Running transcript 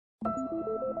Dear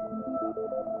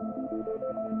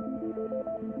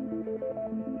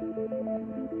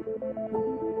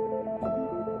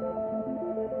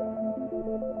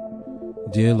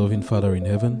loving Father in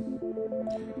heaven,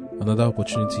 another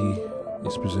opportunity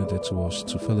is presented to us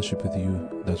to fellowship with you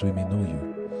that we may know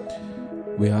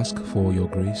you. We ask for your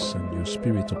grace and your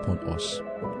Spirit upon us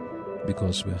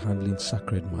because we are handling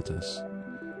sacred matters.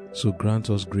 So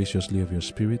grant us graciously of your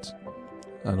Spirit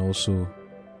and also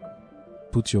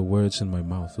put your words in my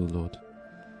mouth, O Lord.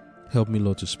 Help me,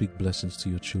 Lord, to speak blessings to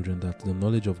your children, that the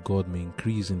knowledge of God may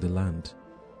increase in the land,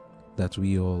 that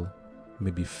we all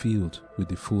may be filled with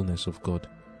the fullness of God.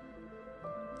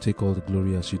 Take all the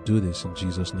glory as you do this. In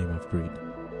Jesus' name I've prayed.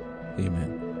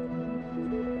 Amen.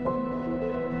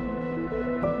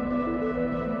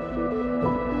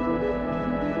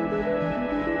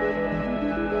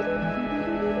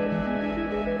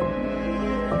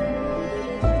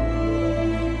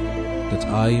 That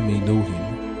I may know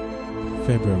him.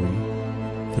 February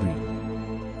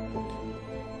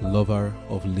 3. Lover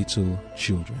of little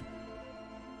children.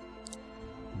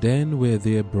 Then were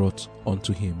there brought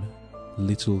unto him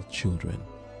little children,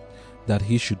 that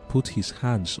he should put his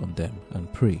hands on them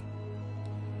and pray.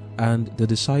 And the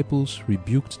disciples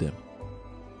rebuked them.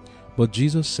 But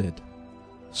Jesus said,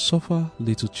 Suffer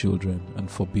little children, and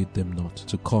forbid them not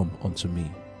to come unto me.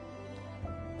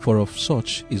 For of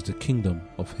such is the kingdom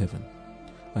of heaven.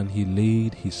 And he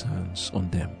laid his hands on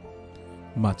them.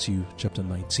 Matthew chapter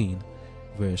 19,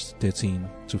 verse 13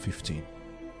 to 15.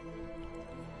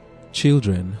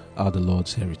 Children are the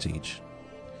Lord's heritage.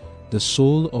 The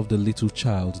soul of the little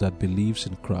child that believes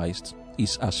in Christ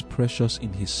is as precious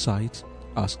in his sight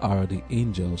as are the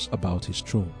angels about his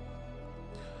throne.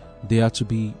 They are to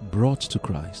be brought to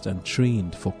Christ and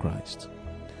trained for Christ.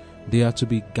 They are to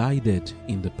be guided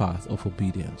in the path of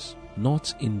obedience,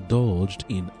 not indulged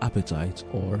in appetite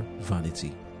or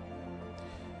vanity.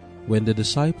 When the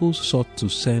disciples sought to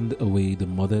send away the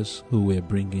mothers who were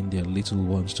bringing their little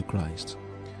ones to Christ,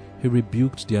 he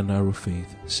rebuked their narrow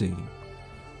faith, saying,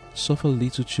 Suffer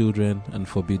little children, and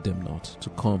forbid them not to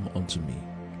come unto me.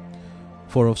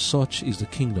 For of such is the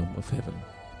kingdom of heaven.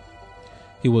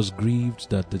 He was grieved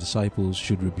that the disciples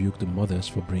should rebuke the mothers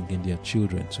for bringing their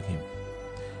children to him,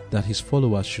 that his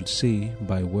followers should say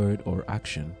by word or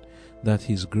action that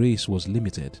his grace was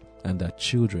limited and that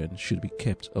children should be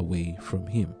kept away from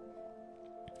him.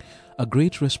 A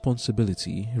great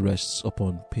responsibility rests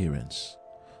upon parents,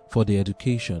 for the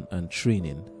education and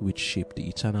training which shape the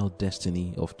eternal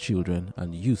destiny of children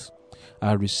and youth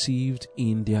are received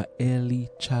in their early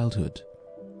childhood.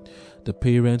 The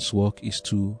parents' work is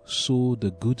to sow the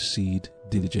good seed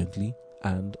diligently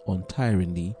and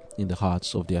untiringly in the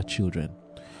hearts of their children,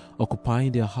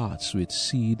 occupying their hearts with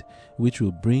seed which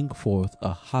will bring forth a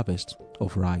harvest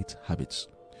of right habits,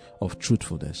 of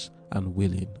truthfulness and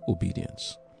willing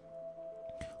obedience.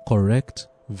 Correct,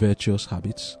 virtuous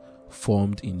habits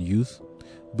formed in youth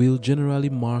will generally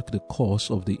mark the course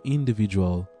of the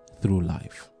individual through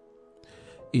life.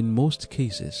 In most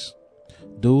cases,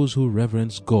 those who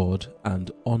reverence God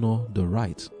and honor the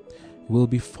right will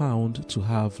be found to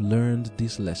have learned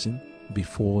this lesson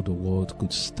before the world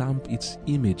could stamp its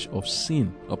image of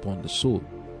sin upon the soul.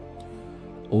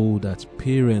 Oh, that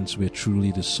parents were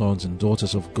truly the sons and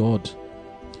daughters of God!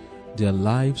 Their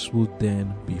lives would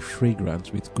then be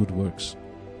fragrant with good works.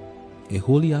 A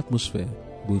holy atmosphere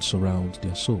will surround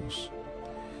their souls.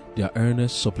 Their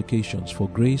earnest supplications for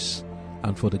grace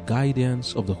and for the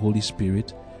guidance of the Holy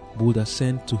Spirit would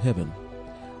ascend to heaven,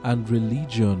 and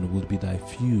religion would be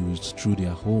diffused through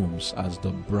their homes as the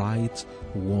bright,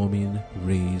 warming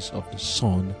rays of the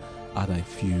sun are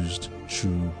diffused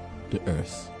through the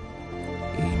earth.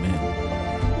 Amen.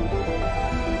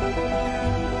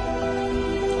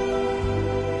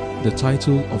 The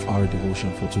title of our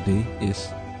devotion for today is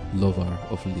Lover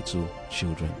of Little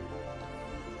Children.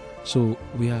 So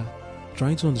we are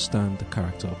trying to understand the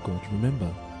character of God. Remember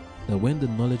that when the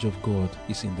knowledge of God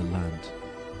is in the land,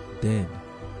 then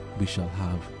we shall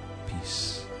have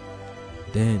peace.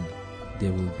 Then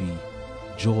there will be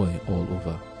joy all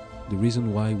over. The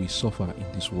reason why we suffer in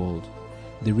this world,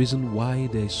 the reason why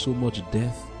there is so much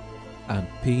death and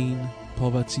pain,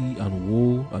 poverty and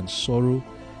woe and sorrow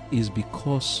is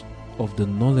because of the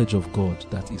knowledge of God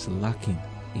that is lacking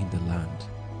in the land.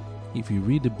 If you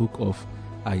read the book of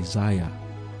Isaiah,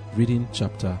 reading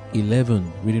chapter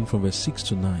 11, reading from verse 6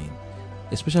 to 9,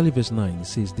 especially verse 9, it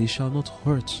says, They shall not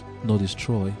hurt nor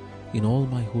destroy in all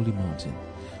my holy mountain,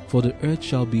 for the earth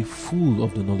shall be full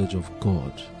of the knowledge of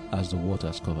God as the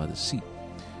waters cover the sea.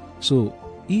 So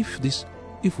if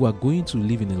we are going to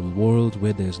live in a world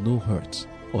where there is no hurt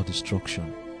or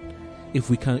destruction, If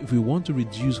we want to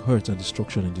reduce hurt and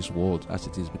destruction in this world as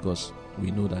it is, because we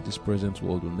know that this present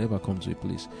world will never come to a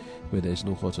place where there is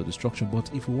no hurt or destruction, but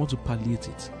if we want to palliate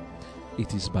it,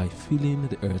 it is by filling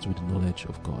the earth with the knowledge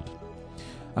of God.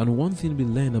 And one thing we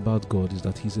learn about God is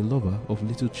that He's a lover of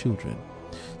little children.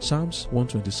 Psalms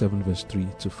 127 verse 3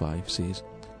 to 5 says,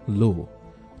 "Lo,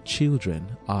 children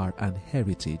are an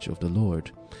heritage of the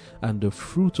Lord, and the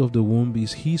fruit of the womb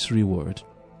is His reward.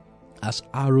 As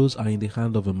arrows are in the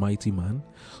hand of a mighty man,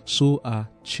 so are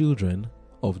children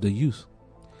of the youth.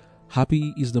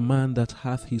 Happy is the man that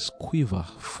hath his quiver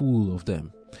full of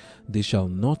them. They shall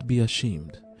not be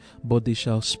ashamed, but they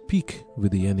shall speak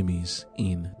with the enemies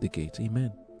in the gate."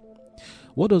 Amen.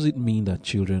 What does it mean that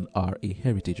children are a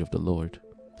heritage of the Lord?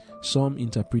 Some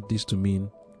interpret this to mean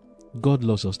God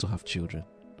loves us to have children,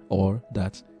 or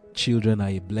that children are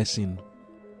a blessing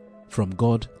from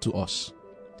God to us.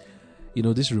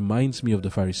 This reminds me of the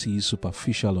Pharisees'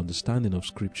 superficial understanding of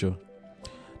Scripture.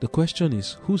 The question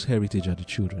is, whose heritage are the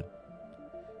children?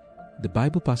 The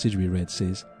Bible passage we read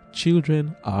says,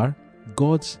 children are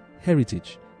God's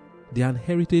heritage. They are an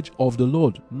heritage of the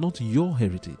Lord, not your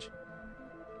heritage.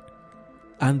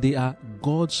 And they are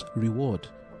God's reward.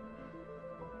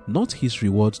 Not His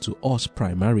reward to us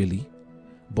primarily,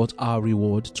 but our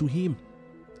reward to Him.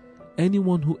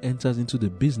 Anyone who enters into the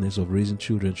business of raising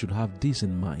children should have this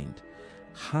in mind.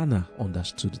 Hannah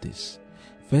understood this.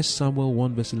 1 Samuel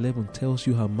 1 verse 11 tells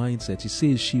you her mindset. It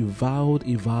says, "She vowed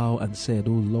a vow and said,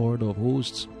 O Lord of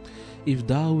hosts, if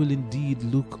thou will indeed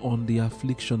look on the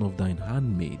affliction of thine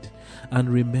handmaid, and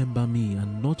remember me,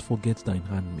 and not forget thine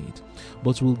handmaid,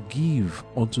 but will give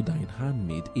unto thine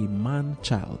handmaid a man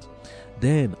child,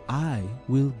 then I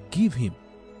will give him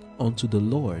unto the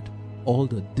Lord all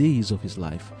the days of his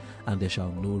life, and there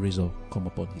shall no razor come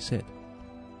upon his head."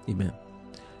 Amen.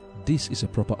 This is a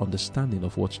proper understanding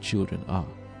of what children are.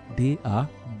 They are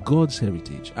God's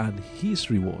heritage and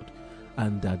His reward,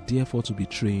 and are therefore to be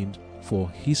trained for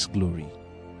His glory.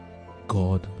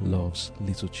 God loves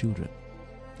little children.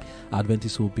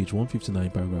 Adventist Hope, page 159,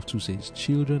 paragraph 2 says,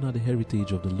 "Children are the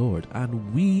heritage of the Lord,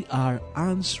 and we are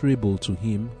answerable to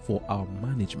Him for our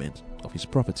management of His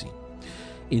property.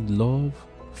 In love,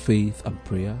 faith, and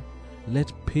prayer,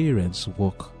 let parents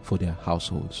work for their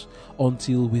households,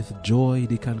 until with joy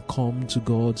they can come to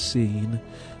God, saying,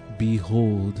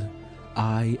 Behold,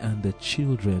 I and the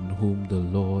children whom the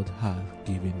Lord hath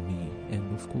given me."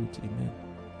 End of quote. Amen.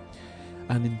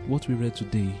 And in what we read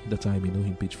today, that I may know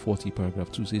Him, page 40,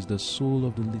 paragraph 2 says, "The soul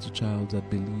of the little child that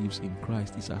believes in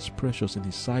Christ is as precious in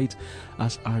His sight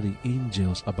as are the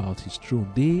angels about His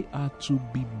throne." They are to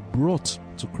be brought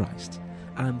to Christ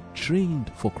and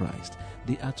trained for Christ.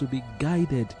 They are to be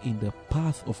guided in the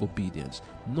path of obedience,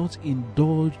 not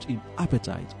indulged in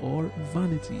appetite or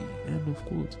vanity. End of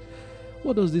quote.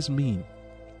 What does this mean?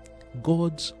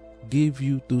 God gave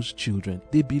you those children.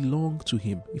 They belong to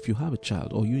Him. If you have a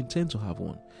child or you intend to have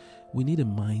one, we need a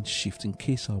mind shift in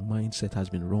case our mindset has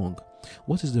been wrong.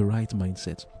 What is the right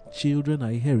mindset? Children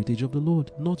are a heritage of the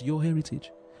Lord, not your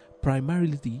heritage.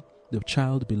 Primarily, the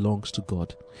child belongs to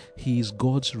God. He is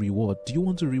God's reward. Do you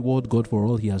want to reward God for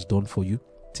all He has done for you?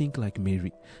 Think like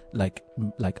Mary, like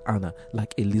Anna,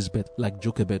 like Elizabeth, like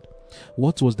Jochebed.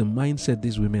 What was the mindset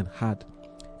these women had?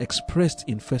 Expressed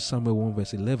in 1 Samuel 1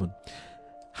 verse 11.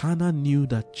 Hannah knew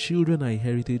that children are a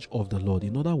heritage of the Lord.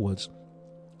 In other words,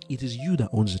 it is you that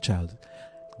owns the child.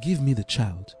 Give me the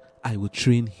child. I will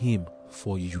train him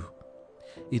for you.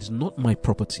 It's not my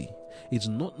property. It's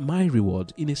not my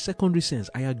reward. In a secondary sense,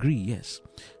 I agree, yes.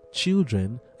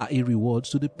 Children are a reward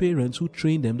to the parents who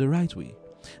train them the right way.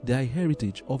 They are a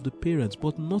heritage of the parents,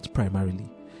 but not primarily.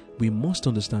 We must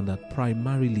understand that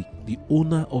primarily the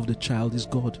owner of the child is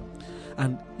God.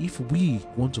 And if we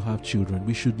want to have children,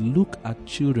 we should look at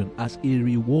children as a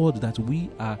reward that we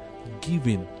are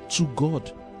giving to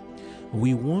God.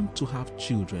 We want to have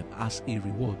children as a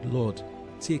reward. Lord,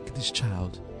 take this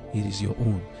child. It is your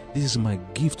own. This is my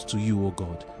gift to you, O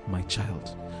God, my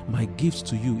child. My gift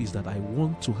to you is that I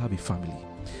want to have a family.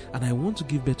 And I want to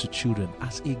give birth to children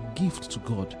as a gift to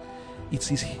God. It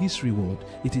is His reward.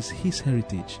 It is His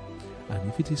heritage. And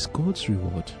if it is God's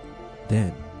reward,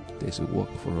 then there's a work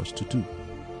for us to do,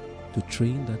 to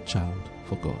train that child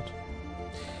for God.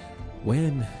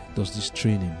 When does this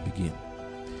training begin?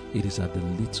 It is at the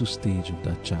little stage of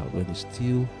that child, when it's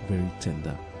still very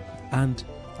tender. And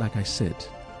like I said,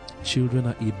 children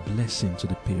are a blessing to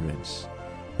the parents.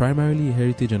 Primarily a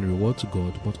heritage and reward to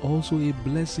God, but also a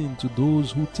blessing to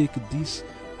those who take this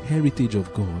heritage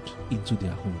of God into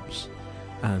their homes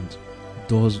and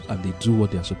they do what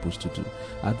they are supposed to do.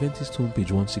 Adventist Home,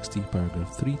 page 160,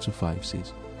 paragraph 3 to 5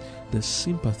 says, "The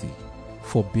sympathy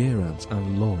forbearance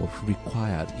and love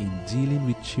required in dealing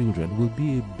with children will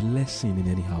be a blessing in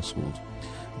any household.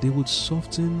 They would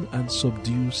soften and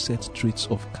subdue set traits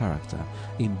of character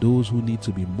in those who need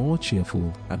to be more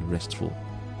cheerful and restful.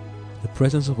 The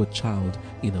presence of a child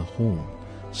in a home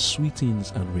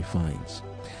sweetens and refines.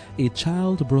 A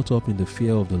child brought up in the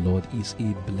fear of the Lord is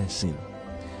a blessing.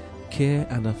 Care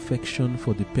and affection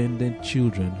for dependent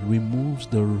children removes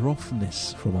the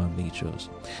roughness from our natures,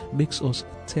 makes us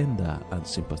tender and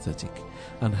sympathetic,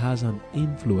 and has an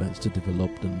influence to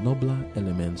develop the nobler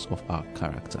elements of our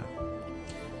character.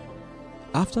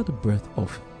 After the birth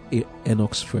of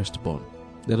Enoch's firstborn,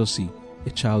 let us see a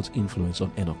child's influence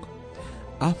on Enoch.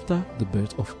 After the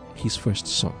birth of his first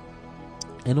son,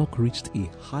 Enoch reached a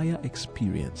higher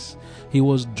experience. He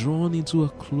was drawn into a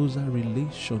closer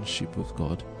relationship with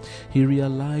God. He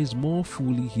realized more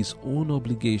fully his own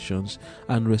obligations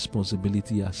and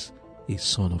responsibility as a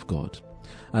son of God.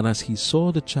 And as he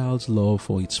saw the child's love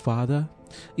for its father,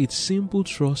 its simple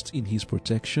trust in his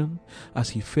protection, as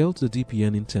he felt the deep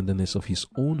yearning tenderness of his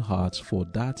own heart for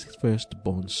that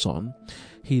firstborn son,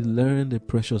 he learned a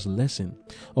precious lesson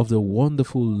of the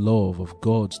wonderful love of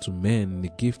God to men in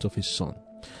the gift of his son,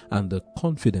 and the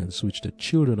confidence which the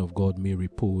children of God may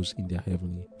repose in their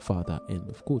heavenly Father. End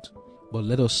of quote. But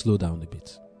let us slow down a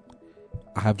bit.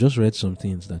 I have just read some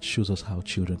things that shows us how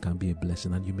children can be a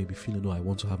blessing, and you may be feeling, I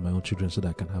want to have my own children so that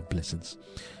I can have blessings.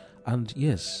 And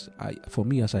yes, for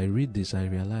me, as I read this, I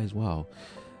realize, wow,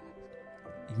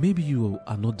 maybe you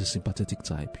are not the sympathetic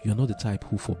type. You are not the type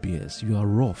who forbears. You are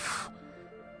rough.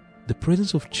 The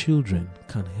presence of children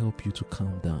can help you to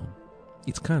calm down.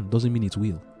 It can, doesn't mean it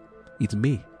will. It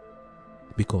may,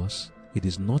 because it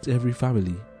is not every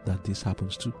family that this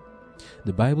happens to.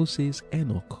 The Bible says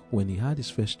Enoch, when he had his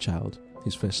first child,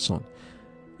 his first son,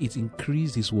 it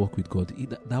increased his walk with God.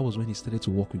 That was when he started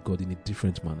to walk with God in a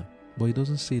different manner. But it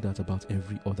doesn't say that about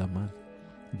every other man.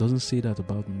 It doesn't say that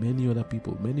about many other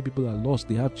people. Many people are lost.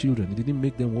 They have children. It didn't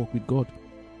make them walk with God.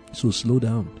 So slow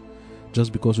down.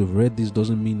 Just because we've read this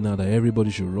doesn't mean now that everybody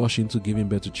should rush into giving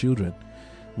birth to children.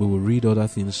 We will read other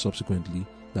things subsequently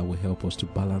that will help us to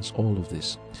balance all of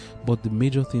this. But the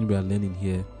major thing we are learning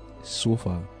here so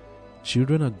far,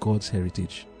 children are God's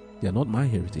heritage. They are not my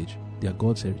heritage. They are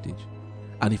God's heritage.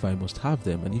 And if I must have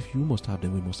them, and if you must have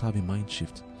them, we must have a mind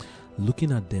shift.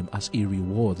 Looking at them as a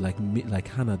reward, like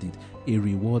Hannah did, a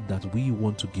reward that we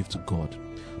want to give to God.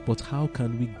 But how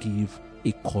can we give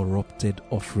a corrupted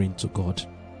offering to God?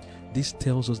 This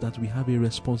tells us that we have a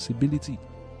responsibility.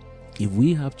 If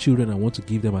we have children and want to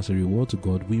give them as a reward to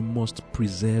God, we must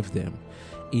preserve them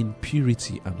in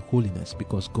purity and holiness,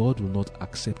 because God will not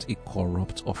accept a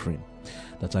corrupt offering.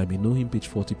 That I may know him, page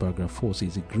 40, paragraph 4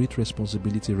 says, a great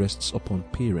responsibility rests upon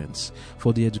parents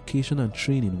for the education and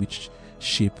training which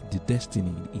shape the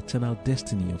destiny, eternal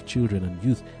destiny of children and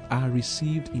youth are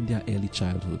received in their early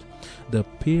childhood. The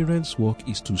parents' work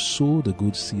is to sow the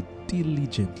good seed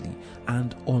diligently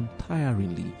and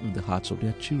untiringly in the hearts of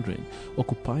their children,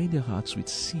 occupying their hearts with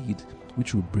seed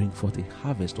which will bring forth a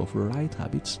harvest of right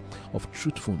habits, of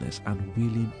truthfulness and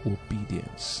willing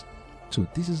obedience. So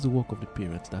this is the work of the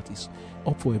parent that is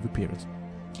up for every parent.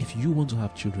 If you want to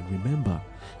have children, remember,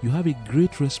 you have a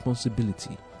great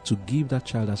responsibility to give that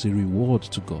child as a reward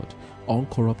to God,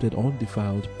 uncorrupted,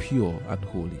 undefiled, pure, and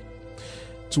holy.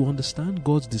 To understand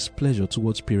God's displeasure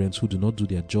towards parents who do not do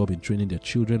their job in training their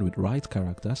children with right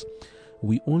characters,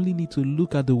 we only need to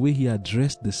look at the way he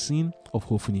addressed the sin of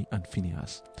Hophni and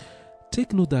Phinehas.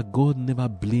 Take note that God never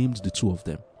blamed the two of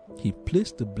them. He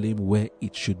placed the blame where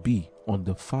it should be, on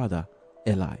the father,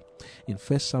 Eli. In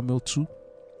 1 Samuel 2,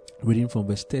 reading from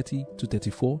verse 30 to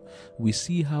 34, we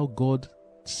see how God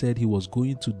said he was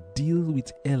going to deal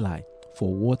with Eli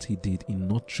for what he did in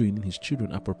not training his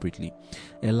children appropriately.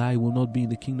 Eli will not be in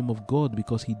the kingdom of God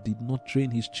because he did not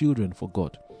train his children for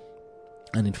God.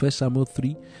 And in 1 Samuel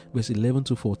 3, verse 11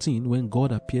 to 14, when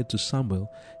God appeared to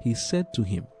Samuel, he said to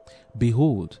him,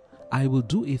 "Behold, I will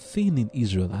do a thing in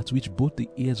Israel at which both the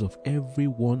ears of every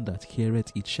one that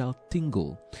heareth it shall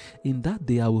tingle. In that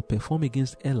day I will perform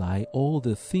against Eli all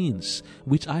the things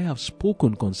which I have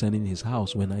spoken concerning his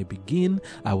house. When I begin,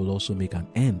 I will also make an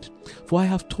end. For I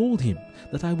have told him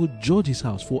that I will judge his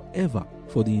house forever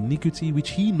for the iniquity which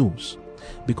he knows.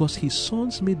 Because his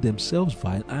sons made themselves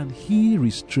vile, and he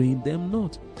restrained them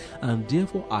not. And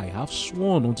therefore I have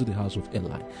sworn unto the house of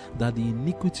Eli, that the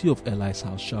iniquity of Eli's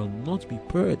house shall not be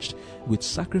purged with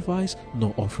sacrifice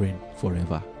nor offering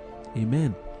forever."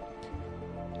 Amen.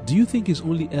 Do you think it's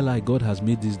only Eli God has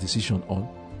made this decision on?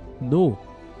 No.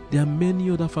 There are many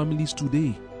other families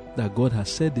today that God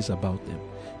has said this about them,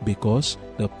 because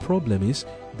the problem is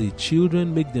the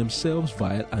children make themselves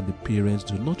vile and the parents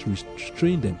do not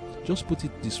restrain them. Just put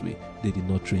it this way, they did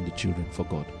not train the children for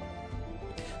God.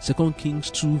 2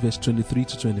 Kings 2 verse 23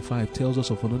 to 25 tells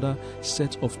us of another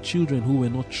set of children who were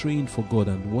not trained for God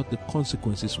and what the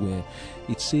consequences were.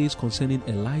 It says concerning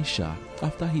Elisha,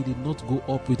 after he did not go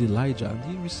up with Elijah, and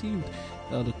he received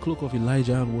the cloak of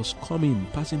Elijah and was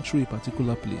passing through a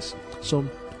particular place,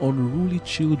 some unruly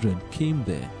children came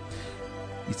there.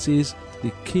 It says,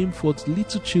 they came forth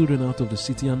little children out of the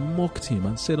city and mocked him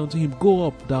and said unto him, Go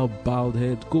up, thou bowed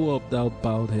head, go up, thou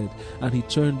bowed head. And he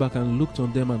turned back and looked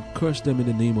on them and cursed them in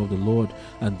the name of the Lord.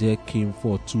 And there came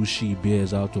forth 2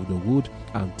 she-bears out of the wood,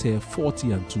 and tare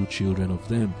 42 children of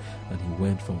them. And he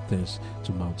went from thence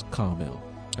to Mount Carmel,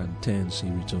 and thence he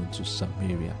returned to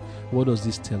Samaria. What does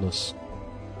this tell us?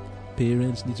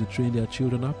 Parents need to train their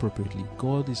children appropriately.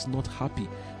 God is not happy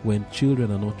when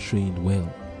children are not trained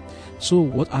well. So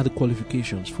what are the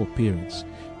qualifications for parents?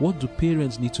 What do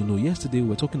parents need to know? Yesterday we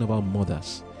were talking about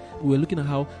mothers. We were looking at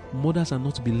how mothers are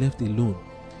not to be left alone.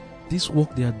 This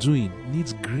work they are doing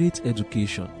needs great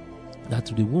education. That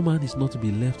the woman is not to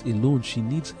be left alone. She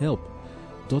needs help.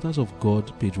 Daughters of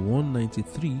God, page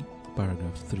 193,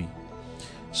 paragraph 3.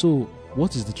 So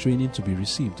what is the training to be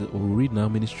received? We'll read now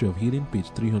Ministry of Healing, page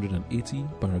 380,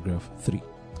 paragraph 3.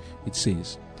 It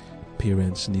says,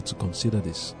 parents need to consider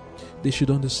this. They should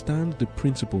understand the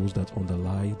principles that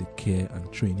underlie the care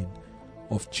and training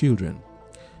of children.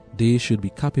 They should be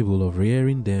capable of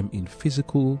rearing them in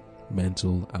physical,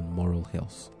 mental, and moral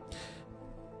health.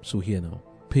 So here now,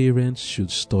 parents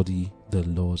should study the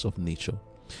laws of nature.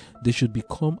 They should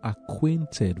become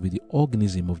acquainted with the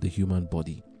organism of the human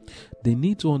body. They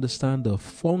need to understand the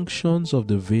functions of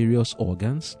the various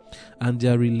organs and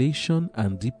their relation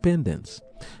and dependence.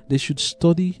 They should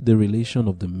study the relation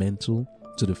of the mental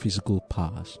to the physical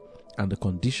powers and the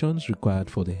conditions required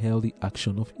for the healthy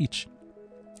action of each.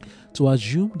 To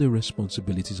assume the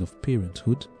responsibilities of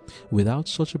parenthood without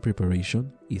such a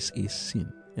preparation is a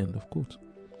sin. End of quote.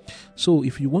 So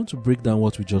if you want to break down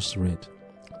what we just read,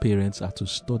 parents are to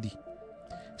study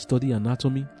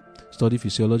anatomy, study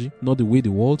physiology, not the way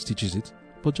the world teaches it,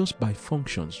 but just by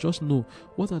functions. Just know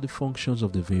what are the functions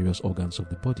of the various organs of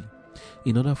the body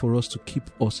in order for us to keep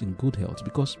us in good health,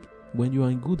 because when you are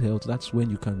in good health, that's when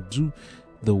you can do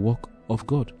the work of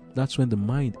God. That's when the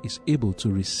mind is able to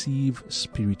receive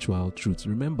spiritual truth.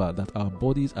 Remember that our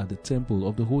bodies are the temple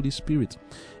of the Holy Spirit.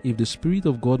 If the Spirit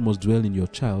of God must dwell in your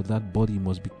child, that body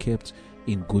must be kept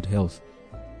in good health.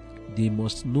 They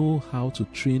must know how to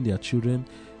train their children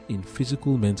in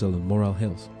physical, mental, and moral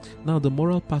health. Now, the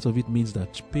moral part of it means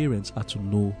that parents are to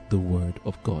know the Word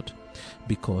of God.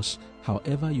 Because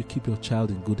however you keep your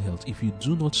child in good health, if you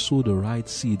do not sow the right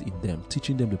seed in them,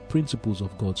 teaching them the principles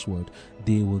of God's word,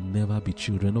 they will never be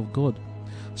children of God.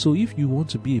 So if you want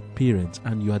to be a parent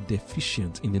and you are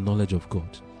deficient in the knowledge of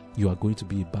God, you are going to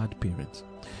be a bad parent.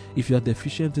 If you are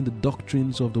deficient in the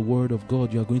doctrines of the word of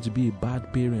God, you are going to be a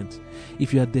bad parent.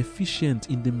 If you are deficient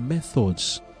in the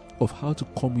methods of how to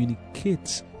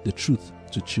communicate the truth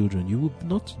to children, you will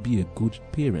not be a good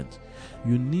parent.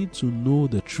 You need to know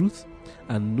the truth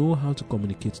and know how to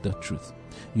communicate that truth.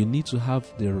 You need to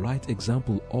have the right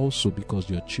example also, because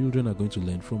your children are going to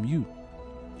learn from you.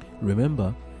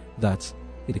 Remember that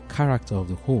the character of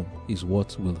the home is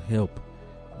what will help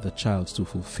the child to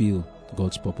fulfill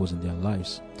God's purpose in their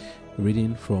lives.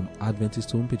 Reading from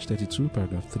Adventist Home, page 32,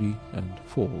 paragraph 3 and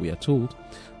 4, we are told,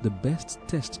 the best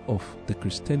test of the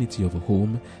Christianity of a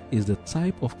home is the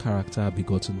type of character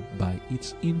begotten by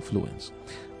its influence.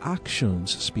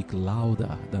 Actions speak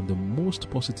louder than the most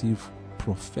positive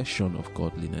profession of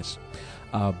godliness.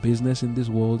 Our business in this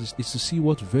world is to see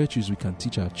what virtues we can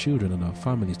teach our children and our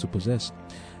families to possess,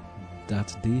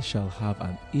 that they shall have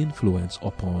an influence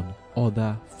upon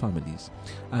other families,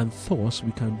 and thus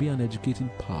we can be an educating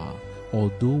power,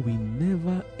 although we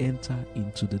never enter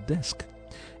into the desk.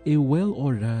 A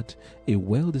well-ordered, a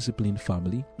well-disciplined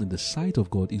family in the sight of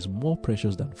God is more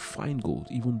precious than fine gold,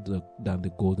 even than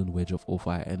the golden wedge of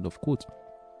Ophir. End of quote.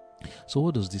 So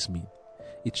what does this mean?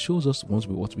 It shows us,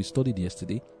 what we studied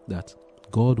yesterday, that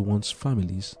God wants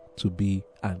families to be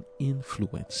an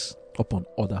influence upon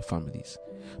other families.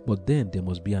 But then there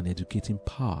must be an educating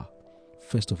power.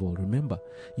 First of all, remember,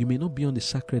 you may not be on the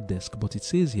sacred desk, but it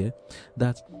says here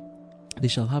that they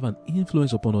shall have an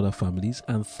influence upon other families,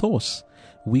 and thus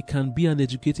we can be an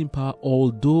educating power,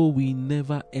 although we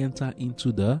never enter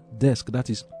into the desk, that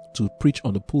is, to preach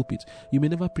on the pulpit. You may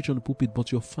never preach on the pulpit,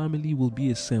 but your family will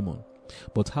be a sermon.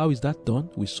 But how is that done?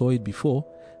 We saw it before,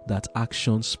 that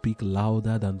actions speak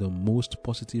louder than the most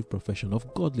positive profession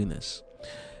of godliness.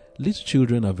 Little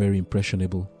children are very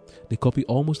impressionable. They copy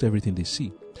almost everything they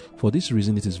see. For this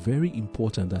reason, it is very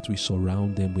important that we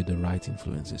surround them with the right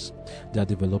influences. Their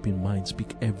developing minds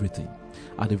speak everything.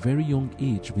 At a very young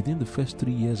age, within the first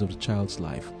 3 years of the child's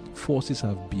life, forces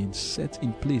have been set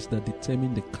in place that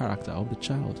determine the character of the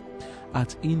child.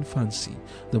 At infancy,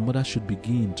 the mother should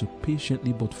begin to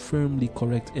patiently but firmly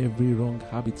correct every wrong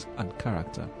habit and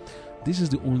character. This is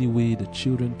the only way the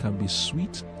children can be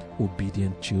sweet,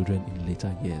 obedient children in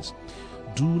later years.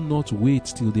 Do not wait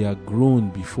till they are grown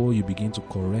before you begin to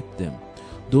correct them.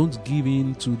 Don't give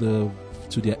in to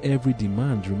their every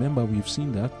demand. Remember, we've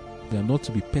seen that they are not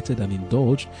to be petted and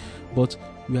indulged, but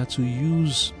we are to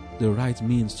use the right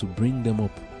means to bring them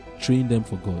up, train them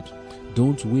for God.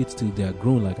 Don't wait till they are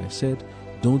grown, like I said.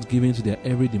 Don't give in to their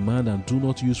every demand, and do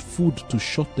not use food to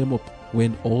shut them up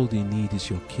when all they need is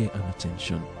your care and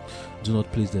attention. Do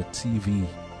not place the TV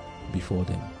before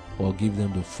them or give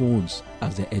them the phones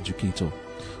as their educator,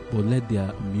 but let their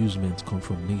amusement come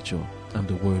from nature and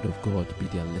the Word of God be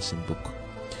their lesson book.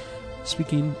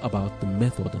 Speaking about the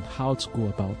method and how to go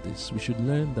about this, we should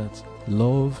learn that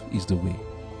love is the way.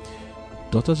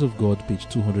 Daughters of God, page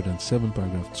 207,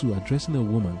 paragraph 2, addressing a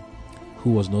woman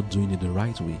who was not doing it the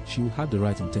right way. She had the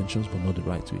right intentions but not the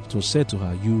right way. It was said to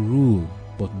her, "You rule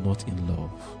but not in love."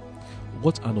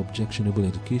 What an objectionable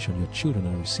education your children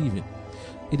are receiving.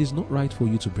 It is not right for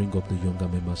you to bring up the younger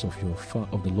members of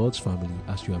the Lord's family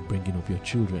as you are bringing up your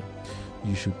children.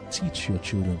 You should teach your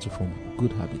children to form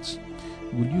good habits.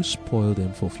 Will you spoil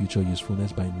them for future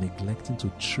usefulness by neglecting to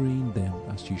train them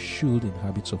as you should in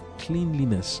habits of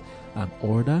cleanliness and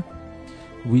order?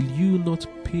 Will you not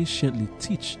patiently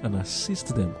teach and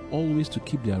assist them always to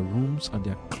keep their rooms and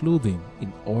their clothing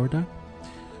in order?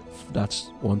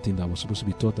 That's one thing that was supposed to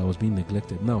be taught that was being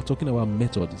neglected. Now, talking about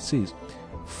method, it says,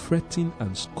 fretting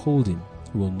and scolding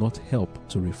will not help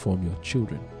to reform your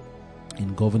children.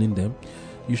 In governing them,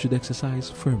 you should exercise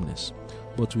firmness,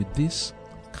 but with this,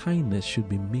 kindness should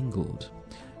be mingled.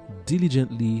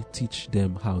 Diligently teach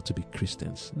them how to be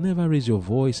Christians. Never raise your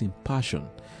voice in passion.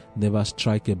 Never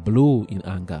strike a blow in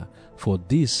anger, for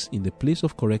this, in the place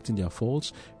of correcting their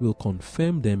faults, will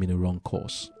confirm them in a wrong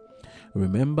course.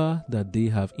 Remember that they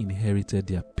have inherited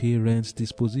their parents'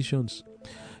 dispositions.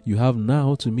 You have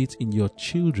now to meet in your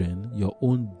children your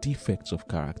own defects of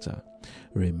character.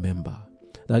 Remember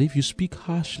that if you speak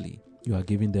harshly, you are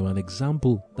giving them an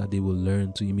example that they will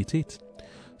learn to imitate.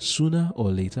 Sooner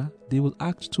or later, they will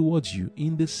act towards you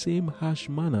in the same harsh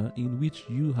manner in which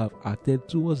you have acted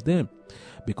towards them,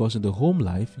 because in the home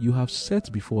life you have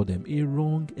set before them a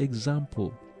wrong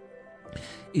example.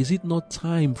 Is it not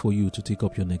time for you to take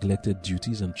up your neglected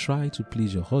duties and try to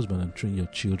please your husband and train your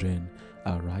children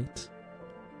aright?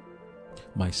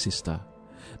 My sister,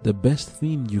 the best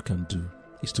thing you can do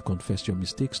is to confess your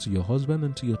mistakes to your husband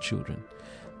and to your children.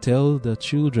 Tell the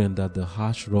children that the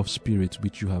harsh, rough spirit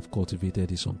which you have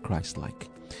cultivated is unchristlike.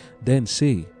 Then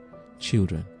say,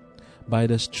 "Children, by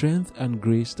the strength and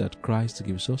grace that Christ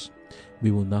gives us,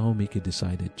 we will now make a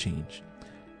decided change."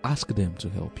 Ask them to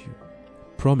help you.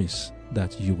 Promise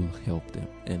that you will help them.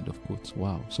 End of quote.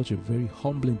 Wow, such a very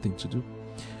humbling thing to do.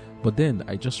 But then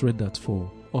I just read that for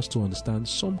us to understand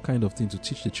some kind of thing to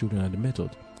teach the children and the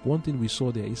method. One thing we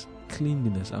saw there is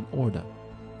cleanliness and order.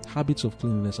 Habits of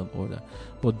cleanliness and order.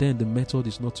 But then the method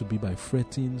is not to be by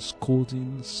fretting,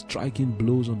 scolding, striking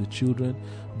blows on the children,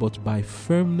 but by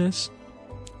firmness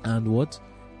and what?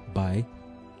 By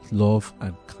love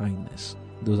and kindness.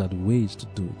 Those are the ways to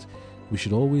do it. We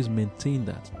should always maintain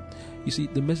that. You see,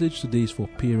 the message today is for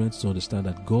parents to understand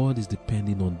that God is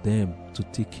depending on them to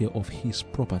take care of His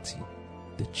property,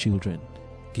 the children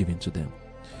given to them.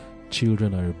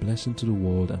 Children are a blessing to the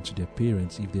world and to their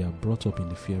parents if they are brought up in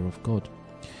the fear of God.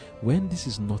 When this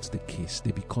is not the case,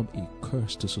 they become a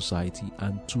curse to society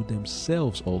and to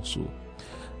themselves also.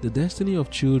 The destiny of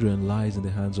children lies in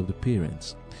the hands of the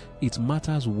parents. It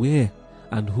matters where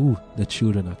and who the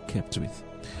children are kept with.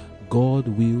 God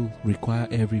will require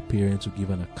every parent to give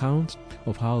an account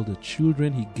of how the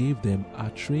children He gave them are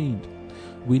trained.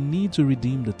 We need to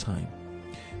redeem the time.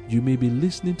 You may be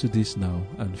listening to this now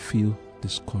and feel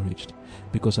discouraged,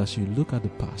 because as you look at the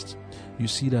past, you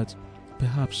see that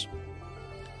perhaps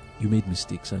you made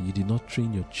mistakes and you did not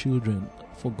train your children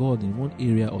for God in one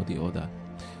area or the other.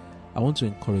 I want to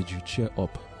encourage you, cheer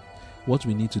up. What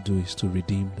we need to do is to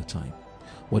redeem the time.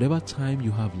 Whatever time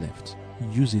you have left,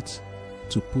 use it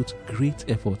to put great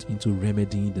effort into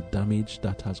remedying the damage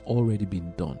that has already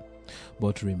been done.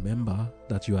 But remember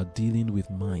that you are dealing with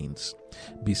minds.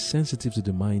 Be sensitive to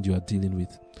the mind you are dealing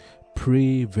with.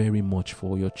 Pray very much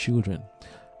for your children.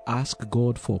 Ask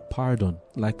God for pardon.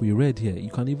 Like we read here,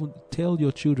 you can even tell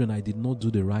your children, I did not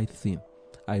do the right thing.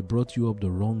 I brought you up the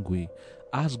wrong way.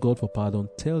 Ask God for pardon.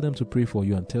 Tell them to pray for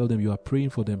you and tell them you are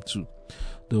praying for them too.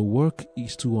 The work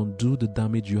is to undo the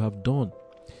damage you have done.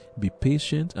 Be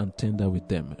patient and tender with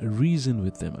them. Reason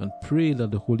with them and pray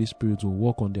that the Holy Spirit will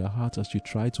work on their hearts as you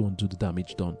try to undo the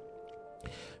damage done.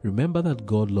 Remember that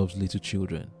God loves little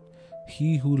children.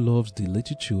 He who loves the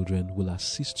little children will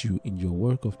assist you in your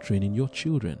work of training your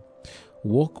children.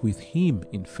 Walk with Him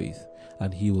in faith,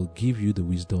 and He will give you the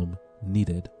wisdom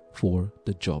needed for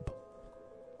the job.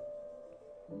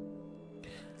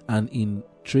 And in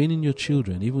training your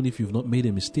children, even if you've not made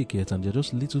a mistake yet and they're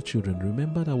just little children,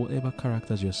 remember that whatever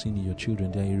characters you're seeing in your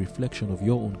children, they're a reflection of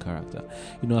your own character.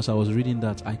 As I was reading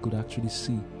that, I could actually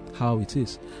see how it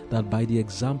is that by the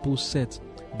example set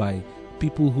by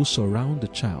people who surround the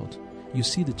child, you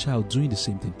see the child doing the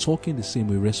same thing, talking the same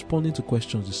way, responding to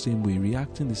questions the same way,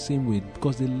 reacting the same way,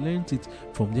 because they learned it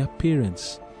from their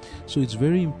parents. So it's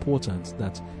very important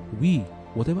that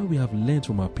whatever we have learned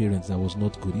from our parents that was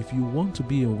not good, if you want to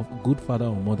be a good father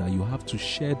or mother, you have to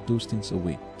shed those things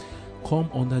away. Come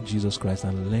under Jesus Christ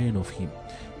and learn of Him.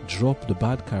 Drop the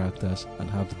bad characters and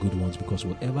have the good ones, because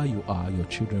whatever you are, your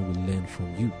children will learn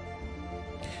from you.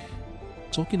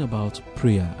 Talking about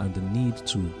prayer and the need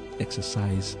to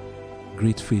exercise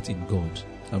great faith in God,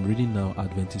 I'm reading now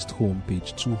Adventist Home,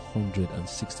 page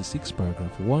 266,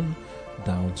 paragraph 1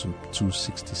 down to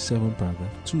 267, paragraph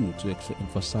 2, to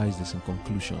emphasize this in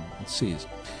conclusion. It says,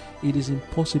 it is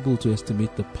impossible to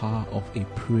estimate the power of a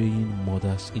praying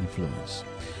mother's influence.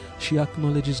 She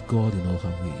acknowledges God in all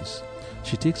her ways.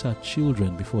 She takes her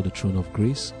children before the throne of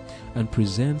grace and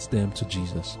presents them to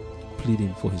Jesus,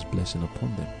 pleading for His blessing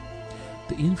upon them.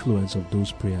 The influence of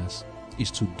those prayers is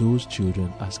to those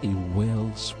children as a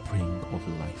wellspring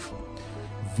of life.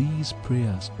 These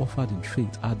prayers offered in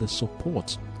faith are the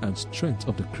support and strength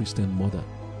of the Christian mother.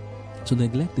 To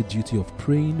neglect the duty of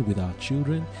praying with our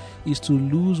children is to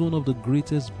lose one of the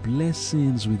greatest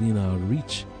blessings within our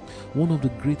reach, one of the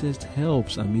greatest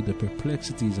helps amid the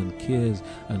perplexities and cares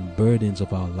and burdens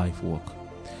of our life work.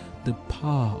 The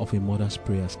power of a mother's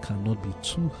prayers cannot be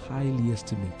too highly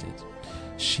estimated.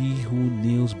 She who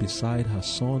kneels beside her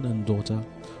son and daughter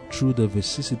through the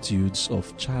vicissitudes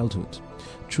of childhood,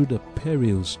 through the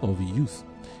perils of youth,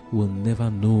 will never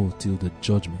know till the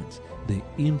judgment the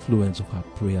influence of her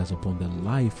prayers upon the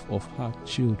life of her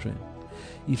children.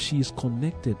 If she is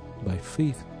connected by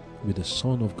faith with the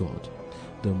Son of God,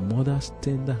 the mother's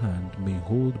tender hand may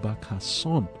hold back her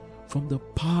son from the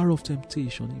power of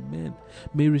temptation, amen,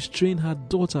 may restrain her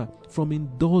daughter from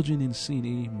indulging in sin,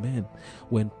 amen.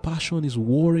 When passion is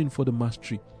warring for the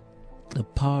mastery, the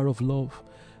power of love,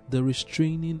 the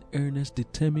restraining, earnest,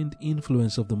 determined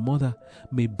influence of the mother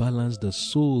may balance the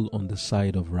soul on the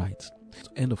side of right.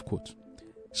 End of quote.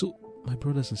 So, my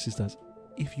brothers and sisters,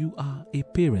 if you are a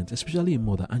parent, especially a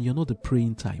mother, and you're not the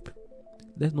praying type,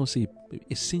 let's not say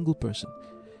a single person,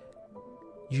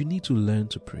 you need to learn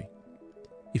to pray.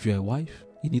 If you're a wife,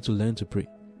 you need to learn to pray.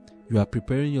 You are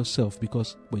preparing yourself,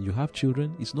 because when you have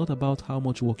children, it's not about how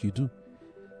much work you do.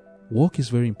 Work is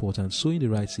very important. Sowing the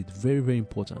right seed, very, very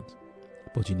important.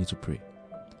 But you need to pray.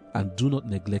 And do not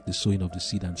neglect the sowing of the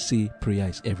seed and say prayer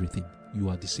is everything. You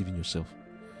are deceiving yourself.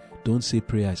 Don't say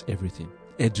prayer is everything.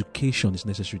 Education is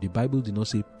necessary. The Bible did not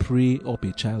say pray up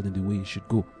a child in the way he should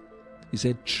go. It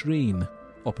said train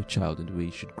up a child in the way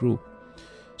he should grow.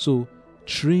 So,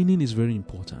 training is very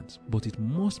important, but it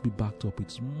must be backed up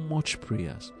with much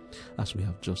prayers, as we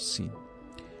have just seen.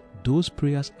 Those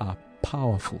prayers are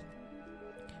powerful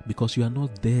because you are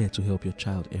not there to help your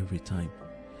child every time.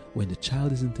 When the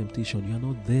child is in temptation, you are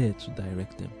not there to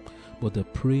direct them, but the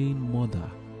praying mother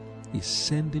is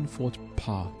sending forth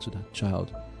power to that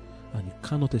child, and you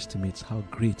cannot estimate how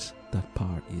great that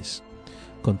power is.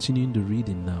 Continuing the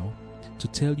reading now to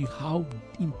tell you how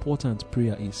important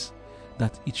prayer is,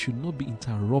 that it should not be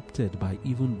interrupted by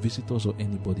even visitors or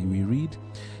anybody. We read,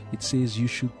 it says you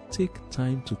should take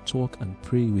time to talk and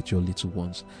pray with your little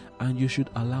ones, and you should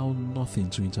allow nothing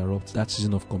to interrupt that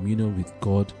season of communion with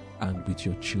God and with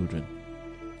your children.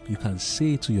 You can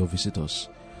say to your visitors,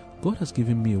 God has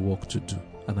given me a work to do,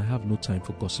 and I have no time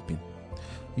for gossiping.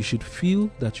 You should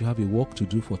feel that you have a work to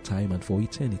do for time and for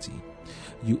eternity.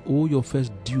 You owe your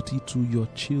first duty to your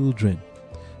children.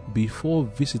 Before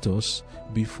visitors,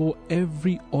 before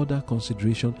every other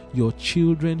consideration, your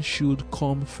children should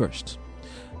come first.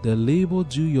 The labor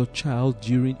due your child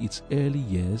during its early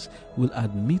years will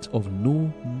admit of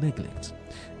no neglect.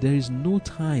 There is no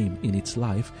time in its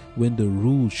life when the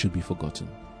rules should be forgotten.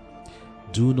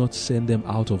 Do not send them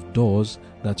out of doors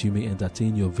that you may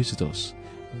entertain your visitors.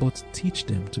 but teach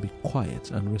them to be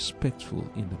quiet and respectful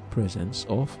in the presence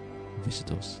of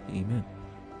visitors. Amen.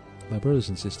 My brothers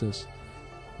and sisters,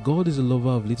 God is a lover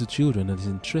of little children and is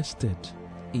interested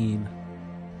in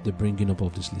the bringing up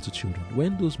of these little children.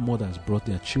 When those mothers brought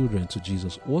their children to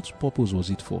Jesus, what purpose was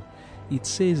it for? It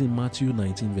says in Matthew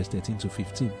 19 verse 13 to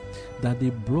 15 that they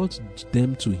brought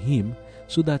them to him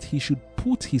so that he should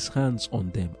put his hands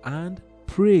on them and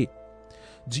pray.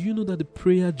 Do you know that the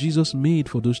prayer Jesus made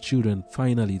for those children,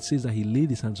 finally, it says that he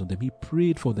laid his hands on them, he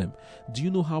prayed for them. Do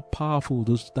you know how powerful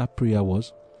that prayer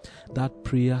was? That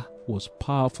prayer was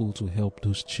powerful to help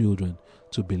those children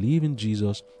to believe in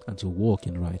Jesus and to walk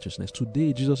in righteousness.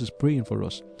 Today, Jesus is praying for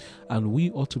us, and we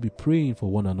ought to be praying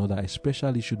for one another,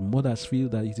 especially should mothers feel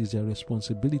that it is their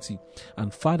responsibility,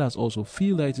 and fathers also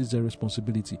feel that it is their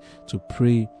responsibility to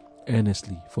pray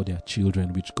earnestly for their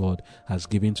children, which God has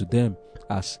given to them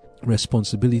as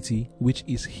responsibility, which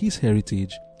is his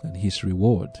heritage and his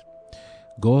reward.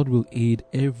 God will aid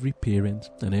every parent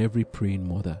and every praying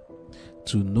mother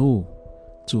to know,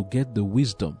 to get the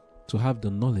wisdom, to have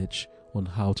the knowledge on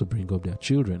how to bring up their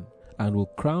children, and will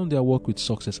crown their work with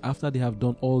success after they have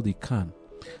done all they can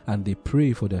and they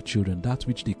pray for their children. That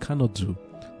which they cannot do,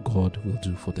 God will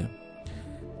do for them.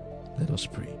 Let us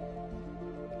pray.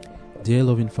 Dear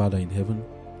loving Father in heaven,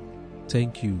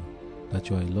 thank you that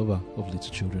you are a lover of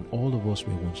little children. All of us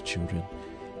were once children,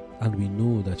 and we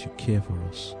know that you care for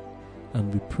us.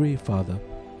 And we pray, Father,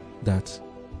 that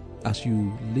as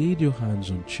you laid your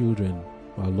hands on children,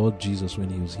 our Lord Jesus, when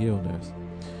he was here on earth,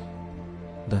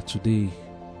 that today,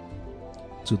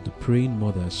 to the praying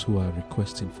mothers who are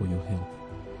requesting for your help,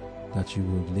 that you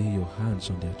will lay your hands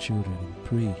on their children and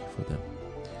pray for them.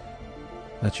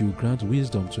 That you will grant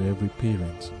wisdom to every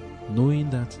parent, knowing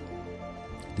that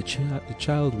the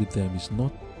child with them is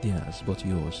not theirs but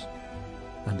yours,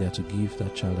 and they are to give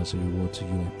that child as a reward to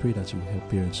you. I pray that you will help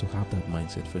parents to have that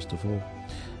mindset first of all,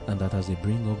 and that as they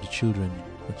bring up the children,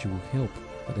 that you will help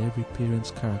that every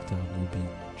parent's character will be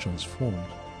transformed,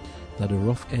 that the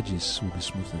rough edges will be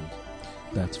smoothened,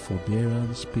 that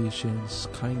forbearance, patience,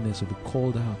 kindness will be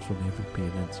called out from every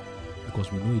parent,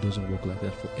 because we know it doesn't work like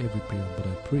that for every parent. But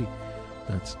I pray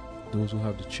that those who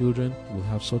have the children will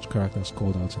have such characters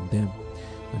called out in them,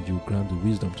 and you will grant the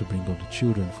wisdom to bring up the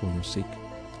children for your sake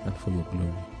and for your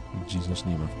glory. In Jesus'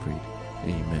 name I've prayed.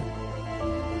 Amen.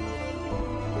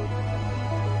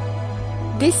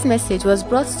 This message was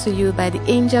brought to you by the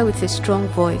Angel with a Strong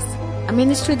Voice, a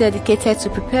ministry dedicated to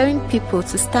preparing people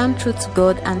to stand true to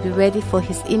God and be ready for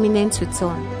his imminent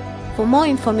return. For more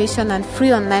information and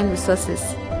free online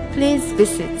resources, please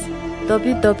visit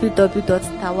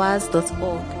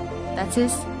www.tawasv.org. That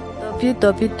is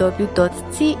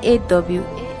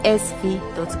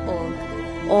www.tawasv.org,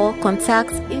 or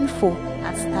contact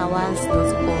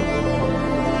info@tawasv.org.